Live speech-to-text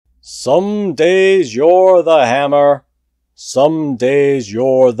Some days you're the hammer, some days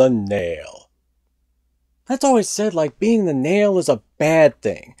you're the nail. That's always said like being the nail is a bad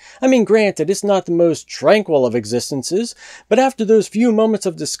thing. I mean, granted, it's not the most tranquil of existences, but after those few moments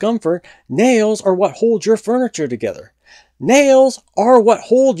of discomfort, nails are what hold your furniture together. Nails are what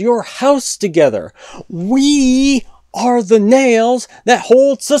hold your house together. We are the nails that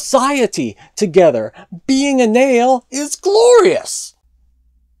hold society together. Being a nail is glorious.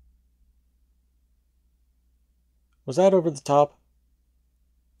 Was that over the top?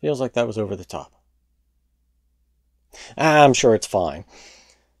 Feels like that was over the top. I'm sure it's fine.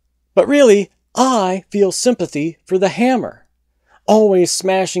 But really, I feel sympathy for the hammer. Always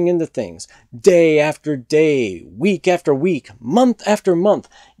smashing into things, day after day, week after week, month after month,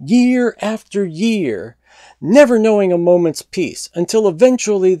 year after year, never knowing a moment's peace until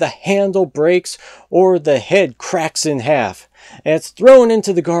eventually the handle breaks or the head cracks in half, and it's thrown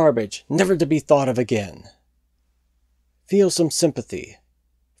into the garbage, never to be thought of again. Feel some sympathy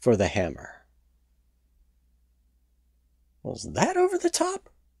for the hammer. Was that over the top?